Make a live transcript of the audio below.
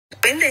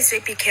they say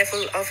be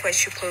careful of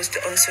what you post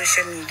on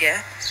social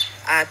media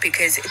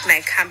because it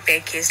might come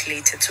back years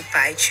later to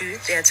bite you.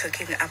 They are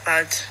talking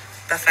about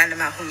Bafana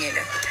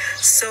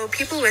Case. So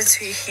people went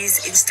to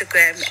his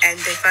Instagram and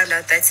they found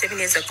out that 7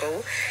 years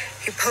ago,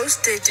 he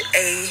posted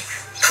a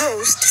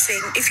post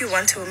saying if you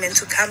want a woman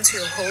to come to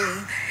your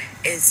home,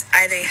 is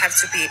either you have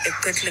to be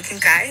a good-looking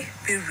guy,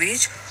 be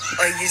rich,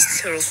 or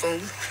use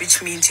chloroform,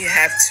 which means you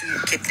have to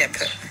kidnap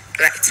her,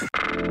 right?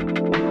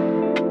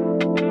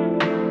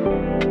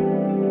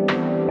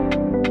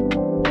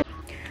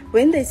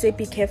 When they say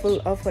be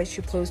careful of what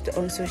you post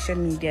on social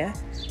media,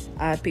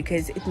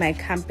 because it might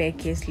come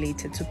back years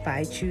later to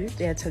bite you,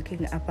 they are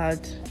talking about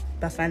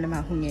Bafana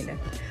Case.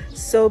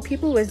 So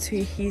people went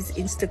to his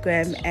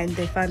Instagram and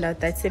they found out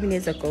that 7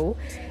 years ago,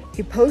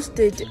 he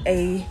posted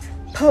a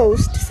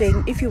post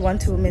saying if you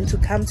want a woman to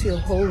come to your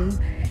home,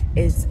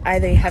 is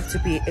either you have to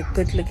be a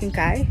good-looking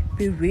guy,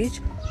 be rich,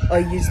 or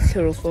use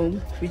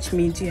chloroform, which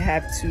means you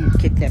have to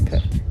kidnap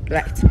her,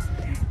 right?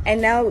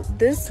 And now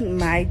this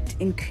might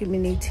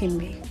incriminate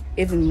him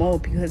even more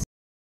because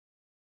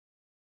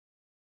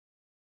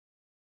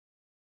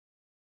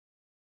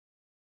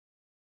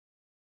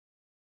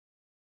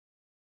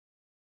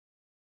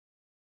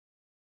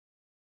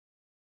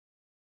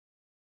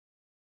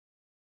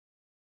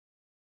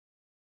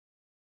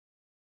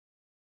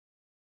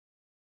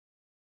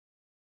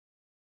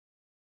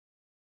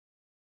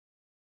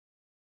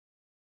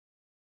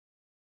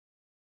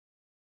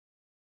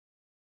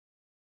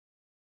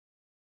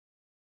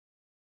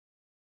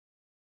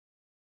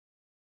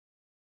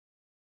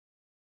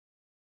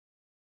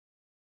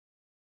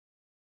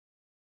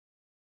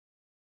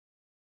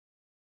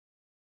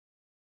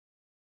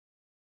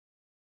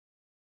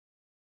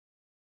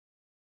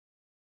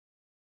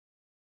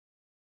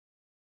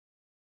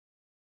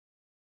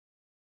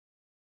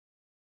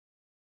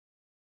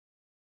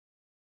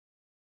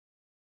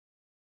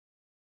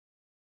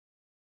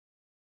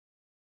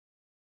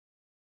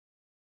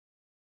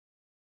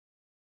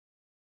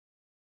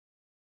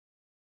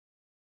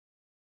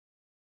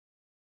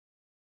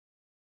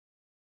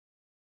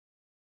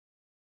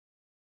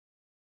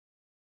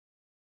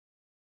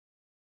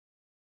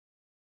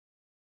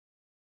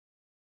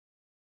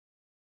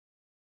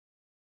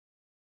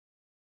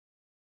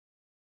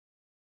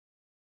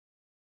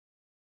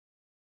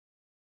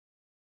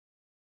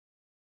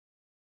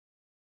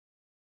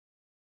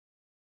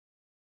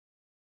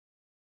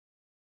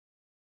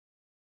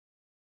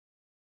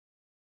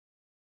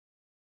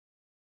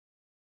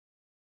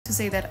to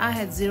say that I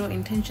had zero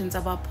intentions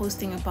about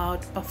posting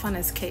about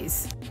Bafana's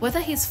case. Whether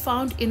he's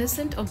found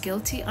innocent or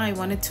guilty, I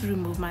wanted to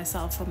remove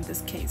myself from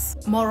this case.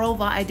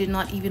 Moreover, I did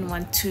not even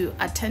want to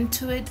attend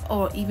to it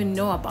or even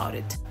know about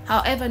it.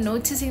 However,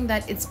 noticing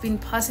that it's been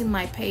passing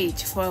my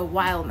page for a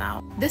while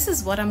now, this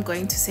is what I'm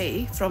going to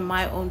say from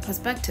my own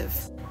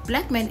perspective.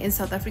 Black men in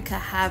South Africa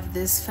have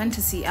this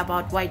fantasy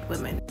about white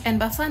women,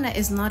 and Bafana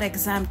is not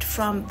exempt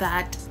from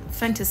that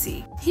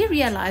fantasy. He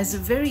realized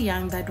very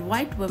young that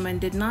white women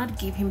did not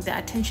give him the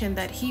attention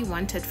that he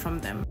wanted from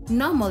them.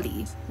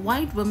 Normally,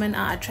 white women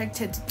are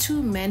attracted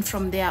to men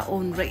from their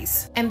own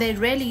race, and they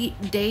rarely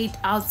date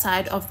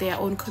outside of their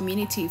own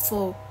community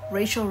for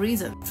racial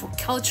reasons, for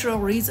cultural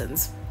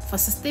reasons, for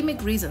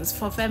systemic reasons,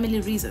 for family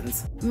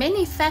reasons.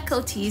 Many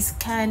faculties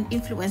can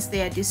influence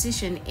their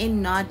decision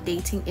in not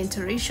dating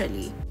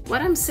interracially.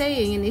 What I'm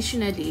saying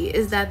initially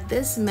is that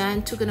this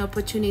man took an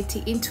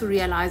opportunity into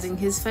realizing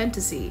his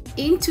fantasy,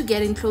 into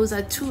getting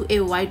closer to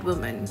a white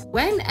woman.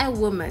 When a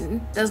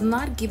woman does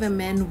not give a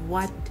man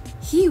what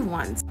he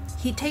wants,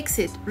 he takes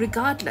it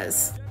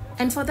regardless.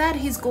 And for that,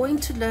 he's going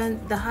to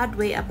learn the hard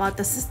way about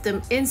the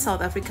system in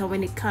South Africa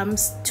when it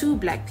comes to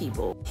black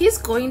people. He's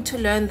going to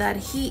learn that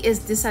he is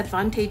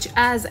disadvantaged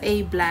as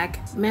a black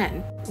man.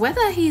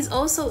 Whether he's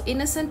also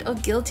innocent or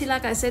guilty,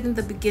 like I said in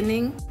the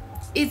beginning,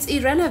 it's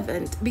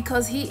irrelevant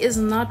because he is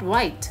not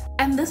white.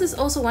 And this is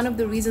also one of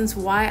the reasons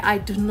why I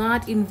do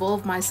not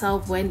involve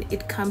myself when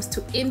it comes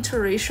to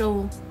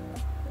interracial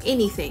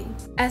anything,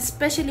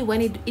 especially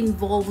when it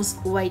involves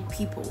white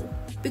people.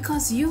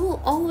 Because you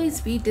will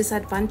always be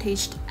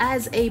disadvantaged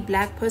as a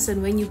black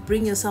person when you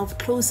bring yourself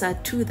closer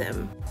to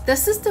them. The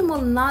system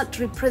will not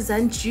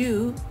represent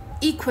you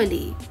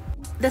equally.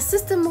 The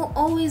system will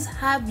always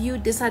have you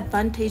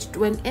disadvantaged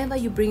whenever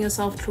you bring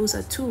yourself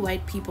closer to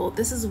white people.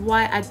 This is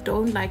why I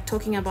don't like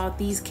talking about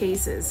these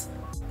cases,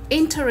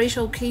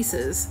 interracial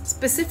cases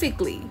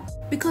specifically,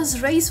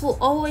 because race will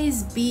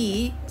always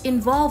be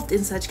involved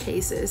in such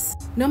cases.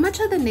 No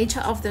matter the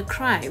nature of the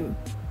crime,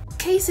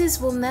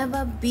 cases will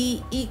never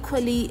be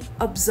equally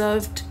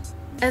observed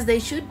as they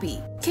should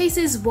be.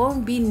 Cases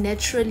won't be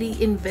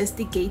naturally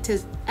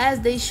investigated as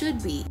they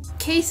should be.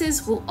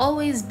 Cases will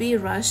always be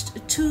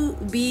rushed to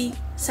be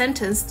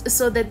sentenced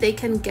so that they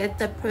can get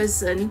the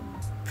person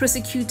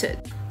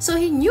prosecuted. So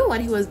he knew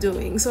what he was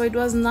doing, so it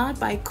was not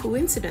by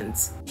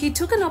coincidence. He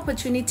took an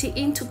opportunity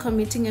into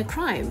committing a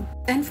crime,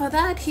 and for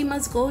that he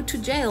must go to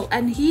jail,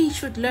 and he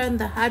should learn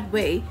the hard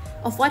way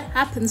of what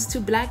happens to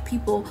black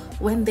people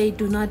when they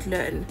do not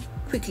learn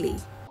quickly.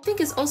 I think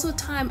it's also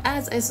time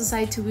as a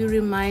society we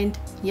remind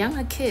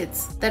younger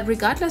kids that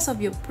regardless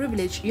of your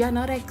privilege, you are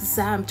not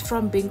exempt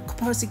from being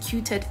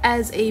persecuted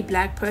as a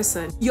black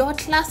person. Your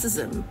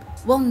classism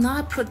will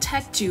not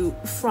protect you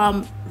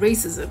from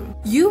racism.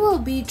 You will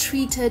be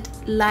treated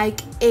like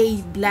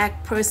a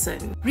black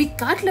person.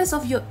 Regardless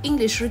of your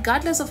English,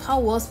 regardless of how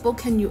well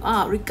spoken you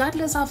are,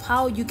 regardless of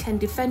how you can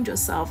defend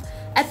yourself,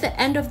 at the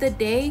end of the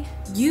day,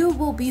 you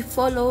will be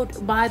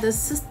followed by the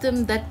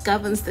system that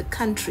governs the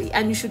country,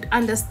 and you should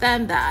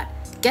understand that.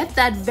 Get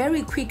that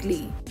very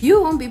quickly.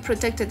 You won't be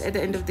protected at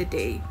the end of the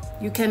day.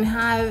 You can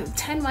have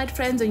 10 white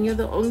friends and you're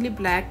the only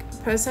black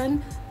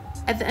person.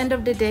 At the end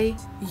of the day,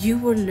 you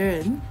will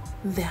learn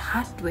the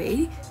hard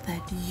way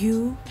that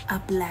you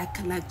are black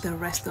like the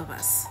rest of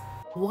us.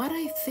 What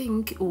I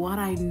think, what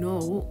I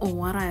know, or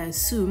what I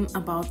assume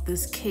about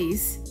this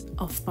case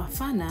of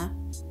Bafana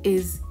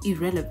is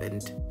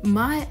irrelevant.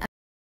 My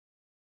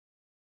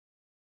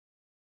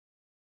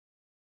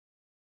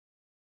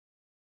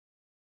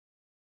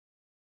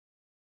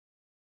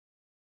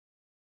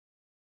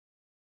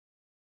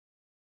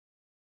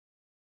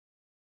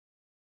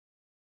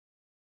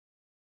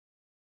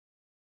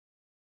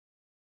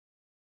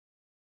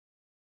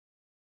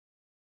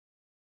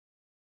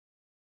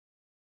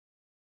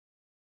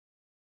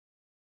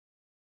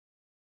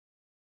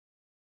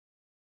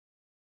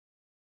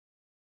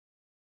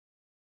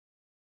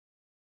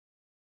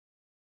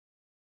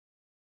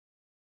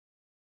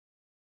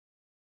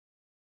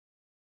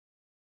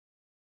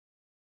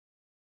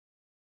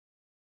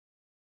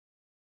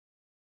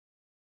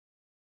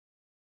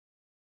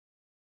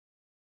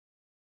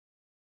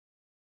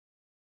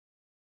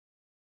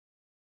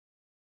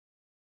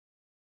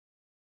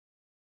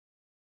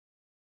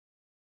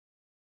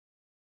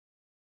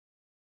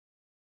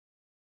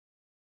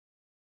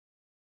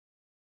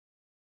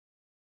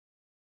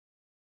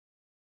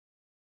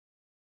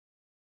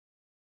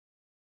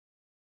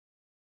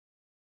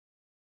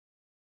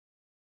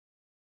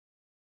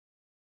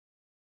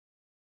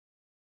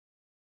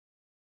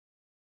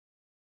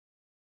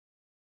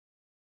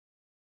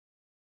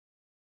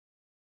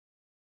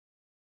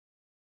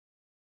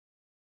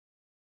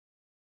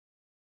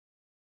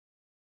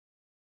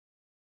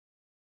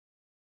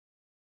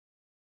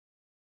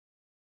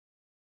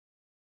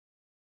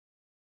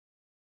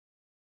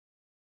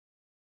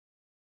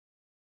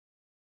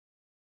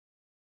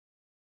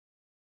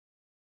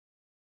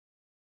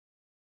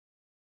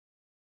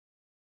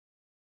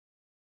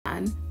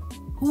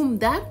whom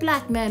that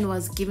black man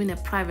was given a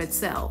private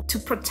cell to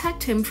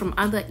protect him from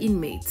other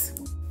inmates.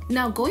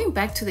 Now, going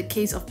back to the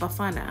case of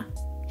Bafana,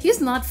 he's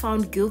not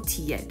found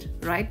guilty yet,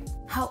 right?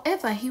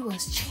 However, he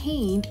was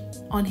chained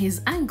on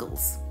his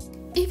ankles.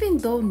 Even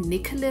though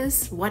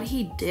Nicholas, what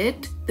he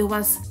did, there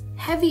was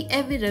heavy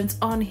evidence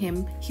on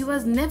him, he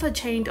was never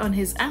chained on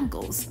his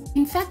ankles.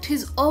 In fact,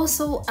 he's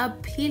also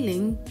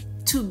appealing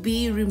to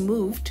be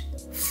removed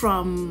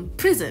from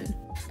prison.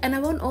 And I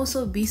won't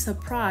also be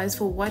surprised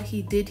for what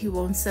he did. He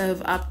won't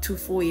serve up to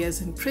 4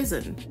 years in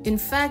prison. In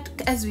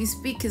fact, as we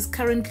speak, he's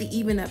currently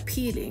even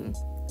appealing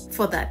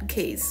for that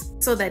case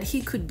so that he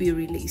could be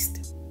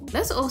released.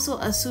 Let's also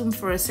assume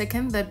for a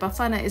second that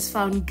Bafana is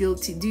found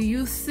guilty. Do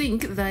you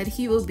think that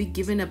he will be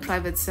given a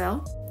private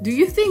cell? Do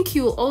you think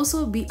he will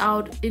also be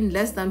out in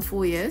less than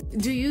 4 years?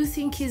 Do you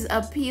think his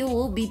appeal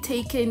will be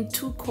taken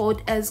to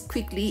court as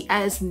quickly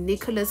as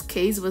Nicholas'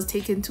 case was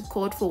taken to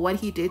court for what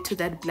he did to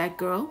that black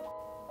girl?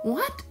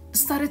 What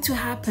started to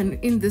happen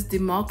in this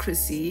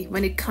democracy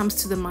when it comes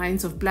to the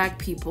minds of black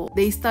people?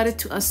 They started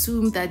to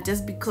assume that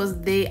just because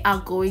they are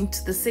going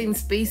to the same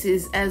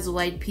spaces as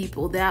white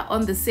people, they are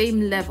on the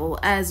same level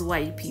as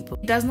white people.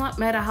 It does not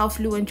matter how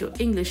fluent your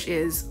English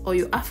is or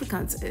your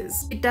Afrikaans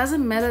is. It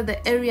doesn't matter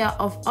the area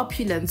of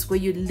opulence where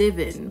you live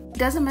in. It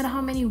doesn't matter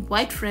how many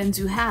white friends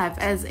you have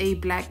as a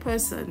black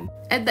person.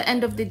 At the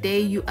end of the day,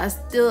 you are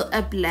still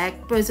a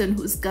black person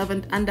who's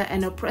governed under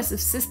an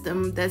oppressive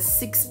system that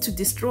seeks to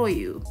destroy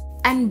you.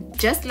 And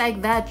just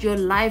like that, your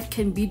life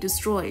can be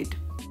destroyed.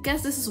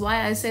 Guess this is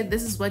why I said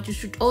this is what you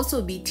should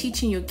also be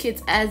teaching your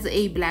kids as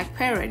a black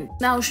parent.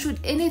 Now, should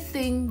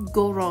anything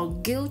go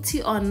wrong,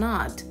 guilty or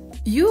not,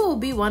 you will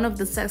be one of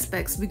the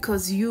suspects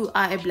because you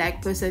are a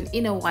black person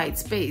in a white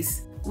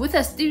space with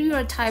a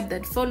stereotype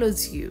that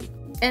follows you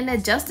and a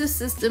justice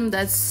system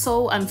that's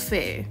so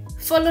unfair,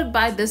 followed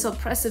by this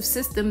oppressive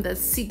system that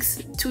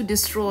seeks to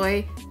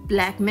destroy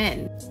black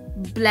men,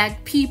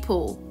 black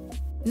people.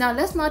 Now,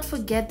 let's not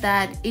forget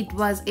that it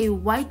was a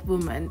white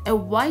woman, a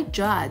white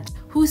judge,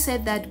 who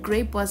said that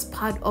rape was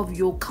part of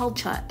your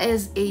culture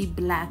as a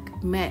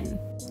black man.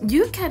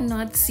 You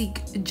cannot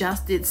seek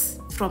justice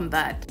from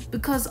that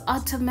because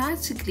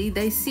automatically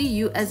they see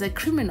you as a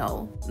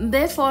criminal,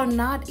 therefore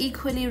not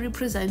equally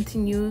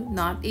representing you,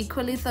 not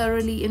equally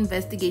thoroughly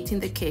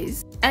investigating the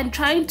case, and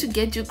trying to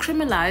get you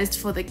criminalized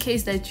for the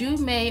case that you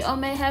may or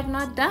may have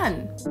not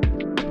done.